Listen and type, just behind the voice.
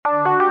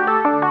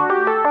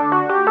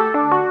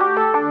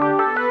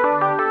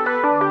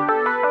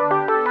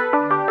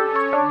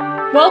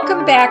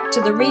Welcome back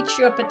to the Reach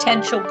Your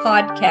Potential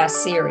podcast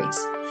series.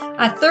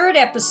 Our third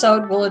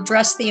episode will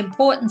address the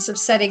importance of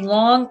setting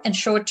long and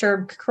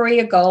short-term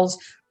career goals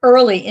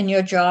early in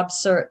your job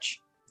search.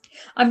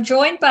 I'm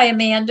joined by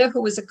Amanda,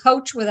 who is a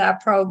coach with our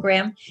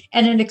program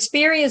and an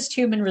experienced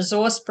human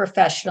resource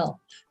professional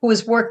who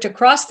has worked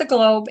across the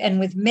globe and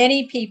with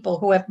many people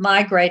who have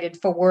migrated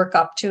for work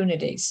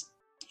opportunities.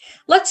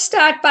 Let's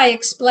start by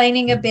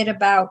explaining a bit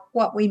about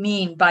what we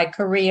mean by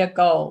career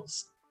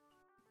goals.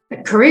 A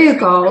career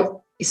goal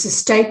is a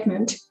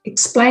statement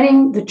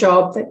explaining the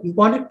job that you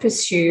want to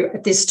pursue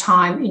at this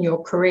time in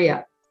your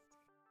career.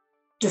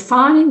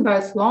 Defining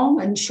both long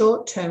and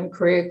short-term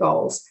career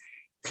goals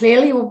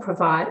clearly will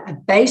provide a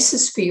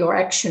basis for your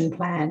action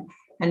plan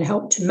and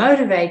help to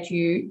motivate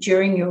you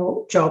during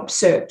your job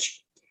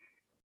search.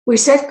 We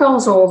set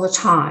goals all the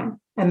time,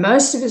 and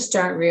most of us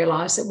don't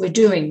realize that we're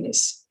doing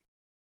this.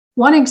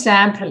 One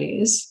example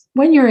is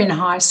when you're in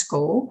high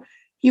school,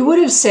 you would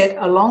have set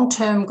a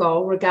long-term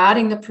goal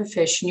regarding the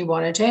profession you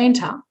wanted to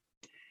enter.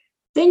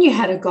 Then you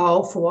had a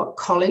goal for what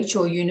college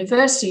or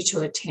university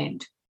to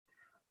attend.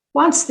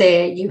 Once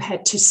there, you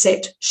had to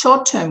set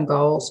short-term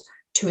goals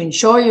to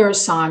ensure your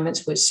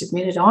assignments were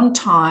submitted on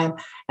time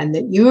and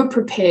that you were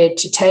prepared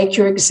to take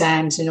your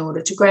exams in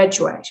order to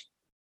graduate.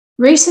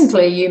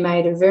 Recently, you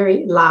made a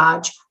very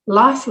large,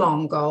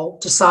 lifelong goal,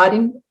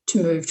 deciding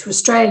to move to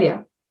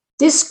Australia.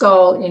 This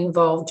goal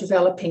involved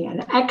developing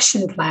an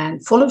action plan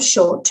full of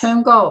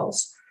short-term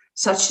goals,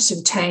 such as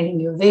obtaining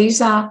your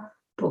visa,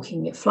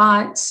 booking your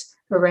flights,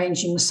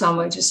 arranging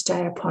somewhere to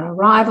stay upon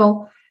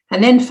arrival,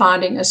 and then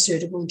finding a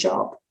suitable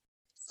job.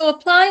 So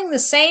applying the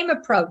same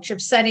approach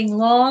of setting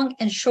long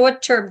and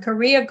short-term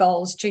career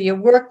goals to your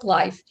work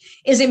life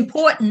is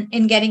important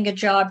in getting a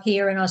job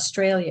here in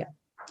Australia.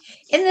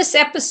 In this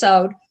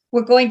episode,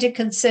 we're going to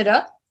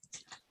consider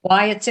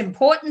why it's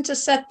important to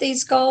set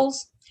these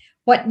goals,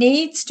 what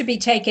needs to be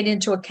taken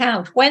into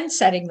account when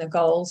setting the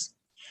goals,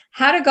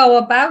 how to go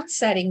about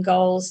setting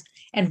goals,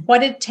 and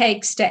what it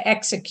takes to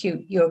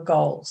execute your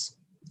goals.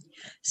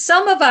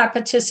 Some of our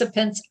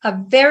participants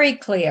are very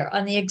clear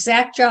on the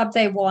exact job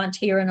they want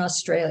here in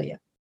Australia.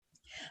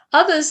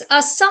 Others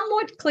are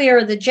somewhat clear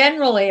of the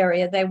general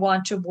area they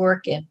want to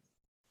work in.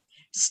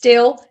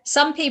 Still,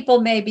 some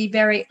people may be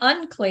very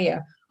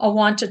unclear or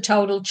want a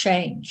total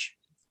change.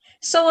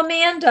 So,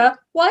 Amanda,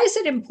 why is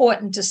it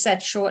important to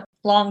set short,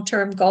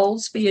 long-term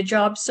goals for your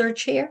job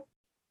search here?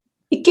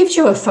 It gives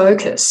you a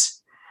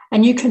focus,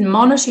 and you can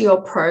monitor your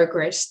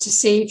progress to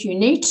see if you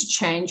need to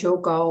change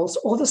your goals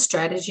or the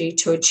strategy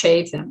to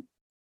achieve them.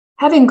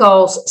 Having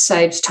goals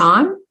saves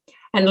time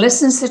and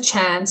lessens the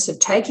chance of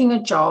taking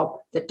a job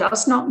that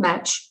does not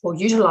match or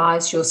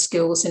utilize your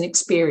skills and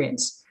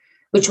experience,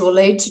 which will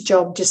lead to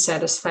job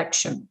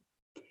dissatisfaction.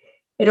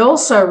 It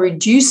also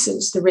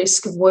reduces the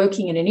risk of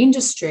working in an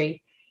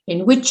industry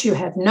in which you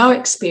have no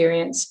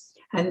experience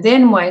and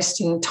then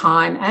wasting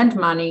time and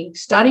money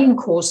studying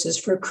courses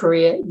for a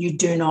career you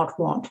do not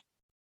want.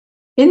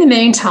 In the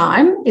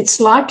meantime, it's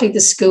likely the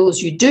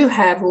skills you do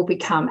have will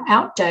become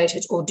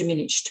outdated or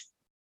diminished.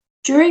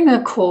 During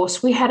the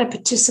course, we had a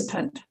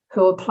participant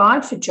who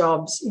applied for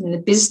jobs in the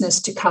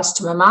business to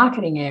customer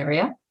marketing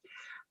area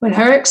when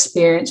her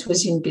experience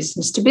was in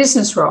business to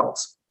business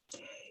roles.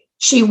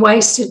 She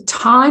wasted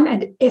time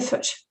and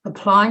effort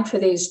applying for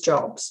these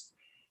jobs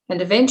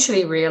and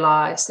eventually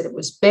realised that it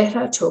was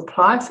better to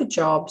apply for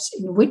jobs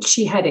in which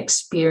she had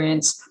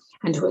experience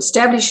and to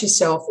establish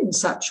herself in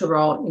such a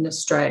role in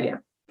Australia.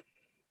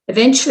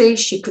 Eventually,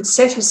 she could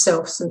set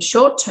herself some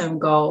short-term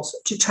goals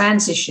to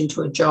transition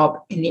to a job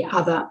in the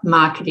other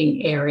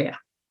marketing area.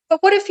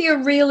 But what if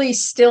you're really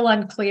still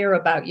unclear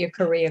about your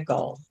career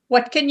goal?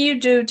 What can you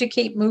do to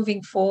keep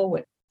moving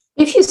forward?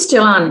 If you're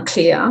still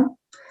unclear,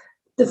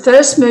 the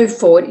first move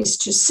forward is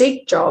to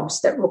seek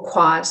jobs that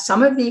require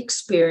some of the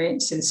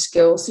experience and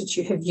skills that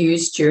you have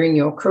used during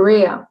your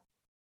career.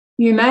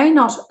 You may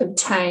not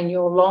obtain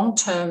your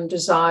long-term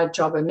desired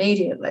job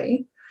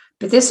immediately,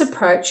 but this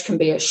approach can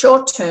be a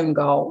short-term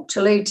goal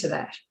to lead to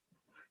that.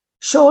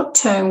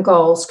 Short-term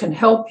goals can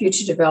help you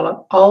to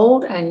develop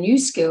old and new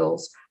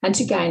skills and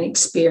to gain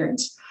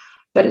experience,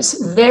 but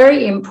it's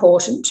very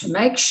important to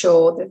make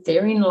sure that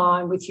they're in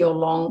line with your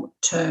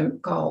long-term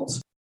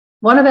goals.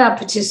 One of our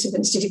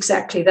participants did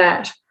exactly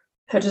that.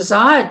 Her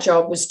desired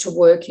job was to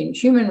work in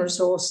human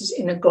resources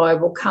in a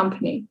global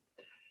company.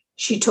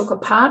 She took a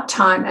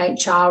part-time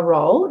HR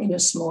role in a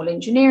small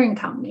engineering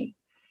company.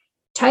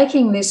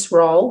 Taking this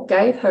role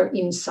gave her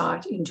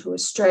insight into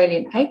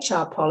Australian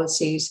HR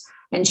policies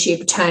and she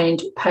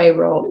obtained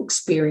payroll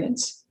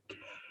experience.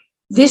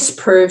 This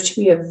proved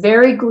to be a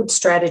very good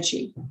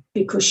strategy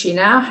because she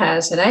now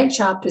has an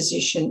HR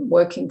position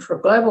working for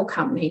a global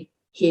company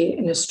here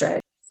in Australia.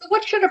 So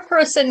what should a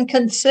person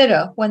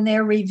consider when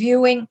they're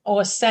reviewing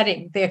or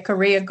setting their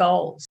career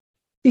goals?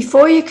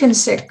 Before you can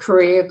set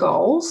career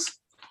goals,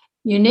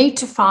 you need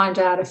to find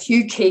out a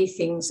few key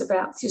things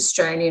about the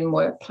Australian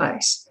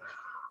workplace.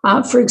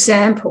 For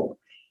example,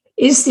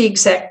 is the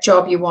exact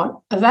job you want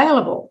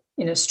available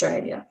in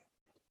Australia?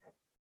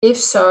 If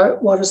so,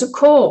 what is it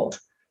called?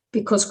 Is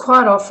because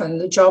quite often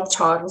the job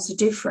titles are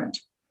different.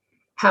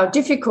 How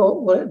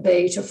difficult will it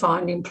be to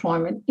find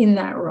employment in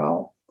that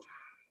role?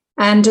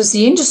 And does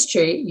the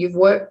industry you've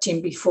worked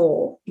in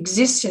before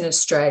exist in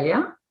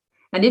Australia?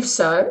 And if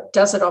so,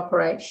 does it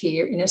operate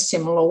here in a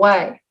similar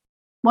way?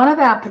 One of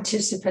our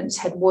participants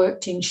had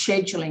worked in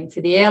scheduling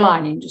for the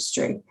airline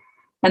industry.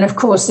 And of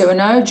course, there were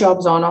no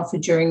jobs on offer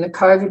during the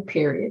COVID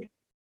period.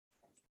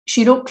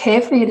 She looked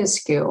carefully at her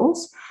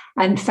skills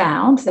and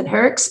found that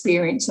her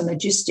experience in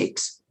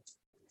logistics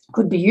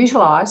could be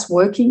utilised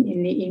working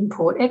in the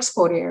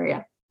import-export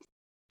area.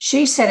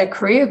 She set a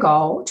career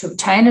goal to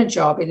obtain a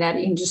job in that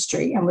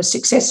industry and was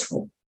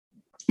successful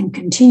and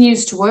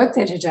continues to work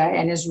there today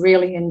and is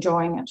really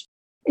enjoying it.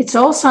 It's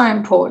also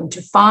important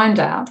to find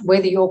out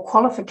whether your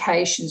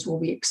qualifications will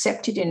be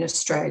accepted in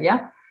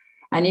Australia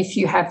and if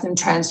you have them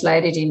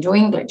translated into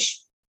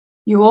English.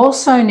 You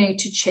also need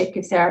to check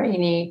if there are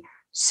any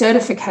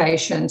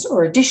certifications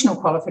or additional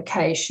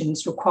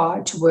qualifications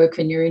required to work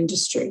in your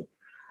industry.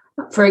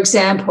 For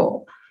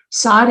example,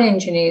 site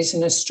engineers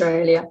in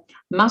Australia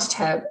must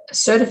have a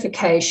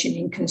certification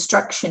in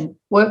construction,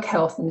 work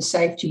health and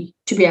safety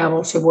to be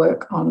able to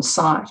work on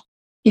site.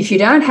 If you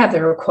don't have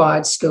the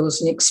required skills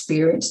and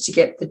experience to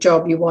get the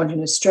job you want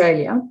in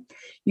Australia,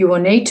 you will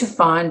need to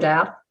find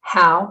out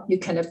how you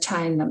can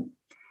obtain them.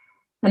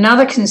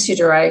 Another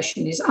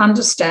consideration is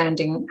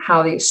understanding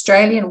how the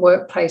Australian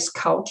workplace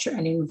culture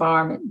and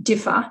environment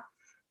differ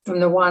from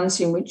the ones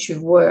in which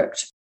you've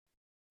worked.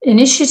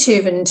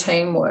 Initiative and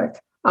teamwork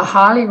are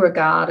highly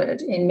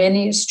regarded in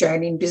many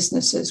Australian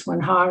businesses when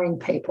hiring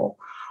people,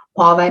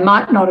 while they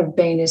might not have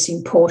been as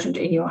important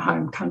in your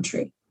home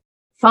country.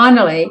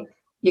 Finally,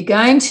 you're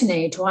going to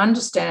need to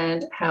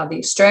understand how the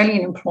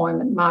Australian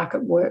employment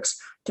market works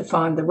to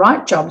find the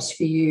right jobs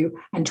for you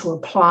and to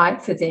apply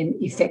for them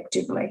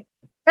effectively.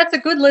 That's a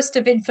good list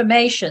of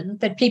information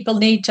that people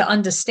need to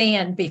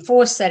understand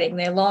before setting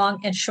their long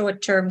and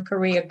short-term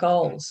career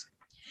goals.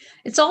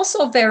 It's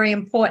also very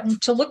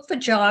important to look for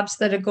jobs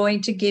that are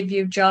going to give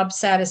you job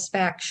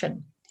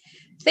satisfaction.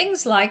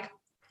 Things like,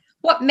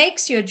 what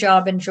makes your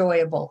job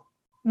enjoyable?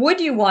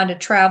 Would you want to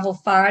travel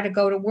far to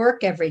go to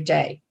work every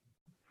day?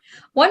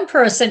 One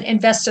person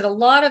invested a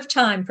lot of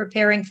time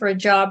preparing for a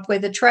job where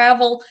the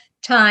travel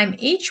time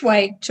each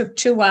way took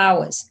 2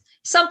 hours,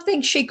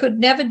 something she could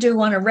never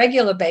do on a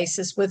regular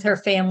basis with her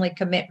family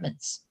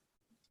commitments.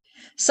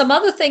 Some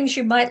other things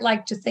you might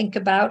like to think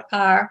about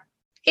are,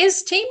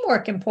 is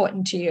teamwork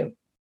important to you?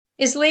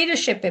 Is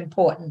leadership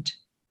important?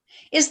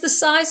 Is the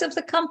size of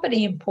the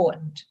company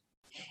important?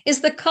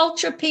 Is the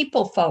culture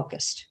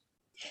people-focused?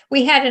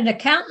 We had an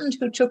accountant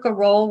who took a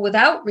role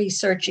without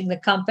researching the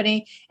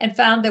company and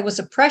found there was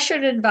a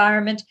pressured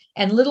environment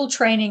and little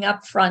training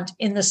up front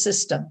in the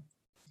system.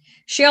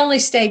 She only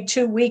stayed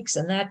 2 weeks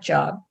in that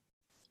job.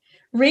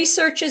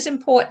 Research is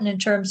important in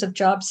terms of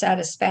job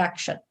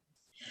satisfaction.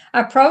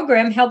 Our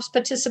program helps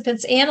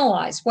participants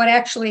analyze what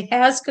actually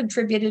has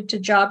contributed to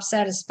job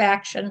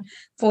satisfaction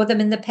for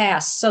them in the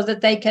past so that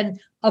they can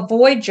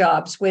avoid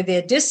jobs where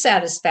their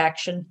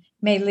dissatisfaction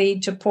may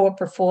lead to poor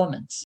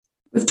performance.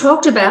 We've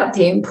talked about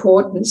the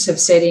importance of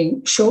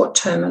setting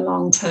short-term and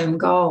long-term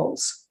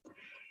goals.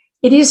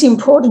 It is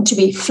important to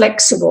be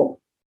flexible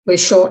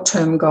with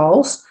short-term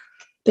goals,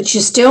 but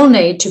you still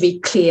need to be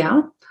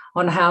clear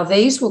on how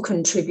these will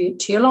contribute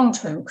to your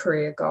long-term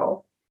career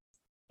goal.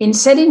 In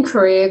setting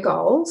career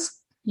goals,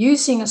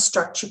 using a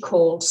structure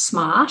called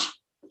SMART,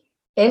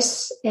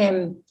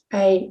 S-M-A-R-T,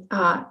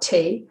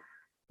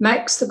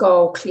 makes the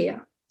goal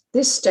clear.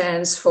 This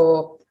stands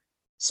for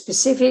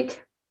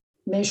specific,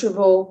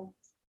 measurable,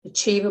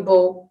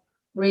 achievable,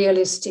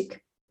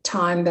 realistic,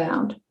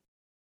 time-bound.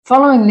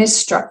 Following this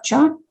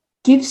structure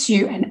gives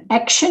you an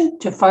action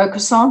to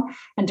focus on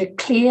and a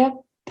clear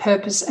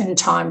purpose and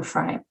time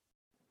frame.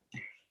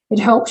 It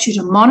helps you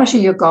to monitor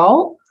your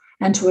goal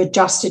and to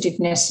adjust it if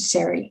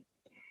necessary.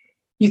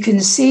 You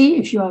can see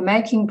if you are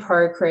making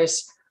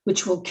progress,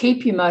 which will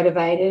keep you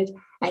motivated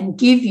and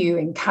give you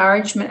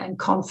encouragement and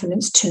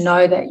confidence to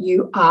know that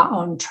you are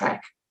on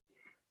track.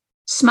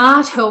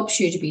 SMART helps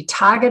you to be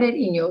targeted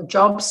in your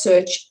job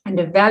search and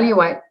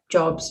evaluate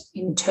jobs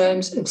in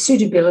terms of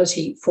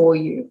suitability for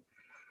you.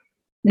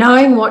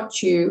 Knowing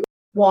what you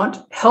want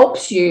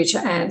helps you to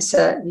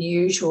answer the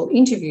usual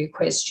interview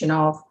question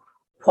of,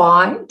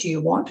 why do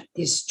you want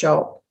this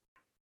job?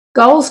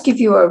 Goals give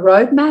you a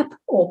roadmap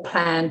or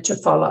plan to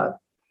follow.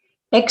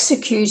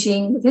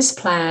 Executing this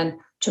plan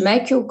to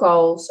make your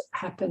goals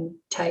happen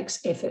takes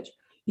effort.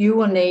 You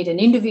will need an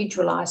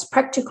individualized,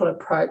 practical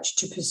approach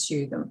to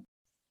pursue them.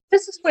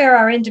 This is where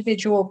our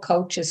individual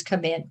coaches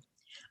come in.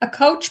 A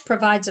coach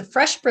provides a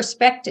fresh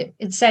perspective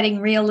in setting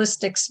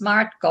realistic,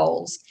 SMART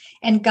goals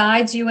and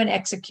guides you in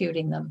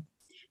executing them.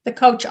 The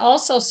coach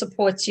also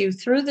supports you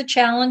through the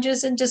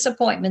challenges and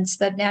disappointments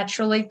that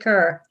naturally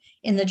occur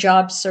in the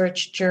job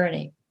search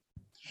journey.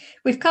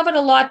 We've covered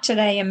a lot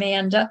today,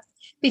 Amanda.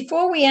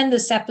 Before we end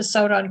this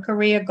episode on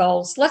career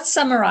goals, let's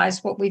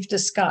summarize what we've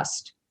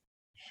discussed.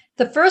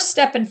 The first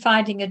step in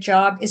finding a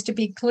job is to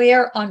be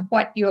clear on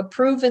what your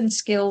proven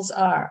skills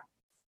are.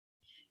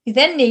 You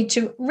then need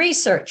to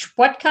research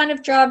what kind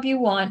of job you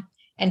want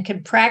and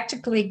can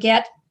practically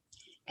get,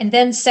 and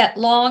then set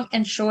long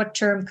and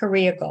short-term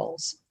career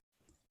goals.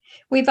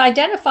 We've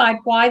identified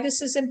why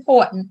this is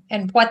important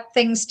and what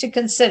things to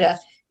consider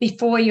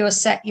before you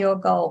set your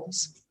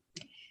goals.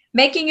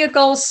 Making your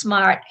goals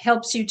SMART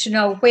helps you to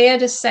know where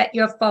to set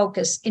your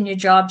focus in your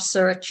job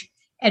search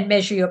and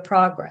measure your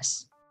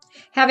progress.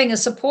 Having a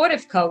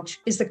supportive coach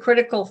is the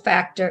critical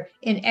factor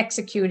in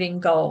executing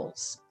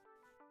goals.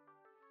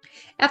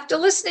 After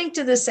listening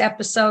to this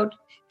episode,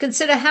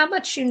 consider how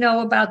much you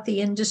know about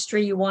the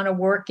industry you want to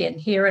work in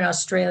here in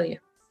Australia.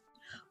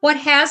 What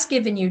has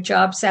given you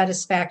job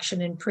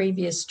satisfaction in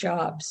previous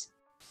jobs?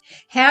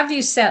 Have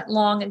you set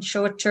long and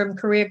short-term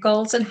career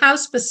goals, and how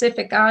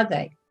specific are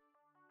they?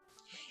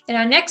 In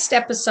our next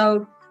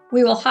episode,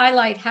 we will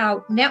highlight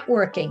how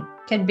networking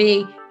can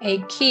be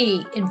a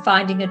key in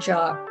finding a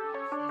job.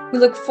 We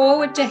look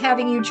forward to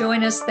having you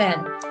join us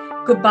then.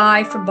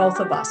 Goodbye from both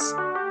of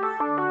us.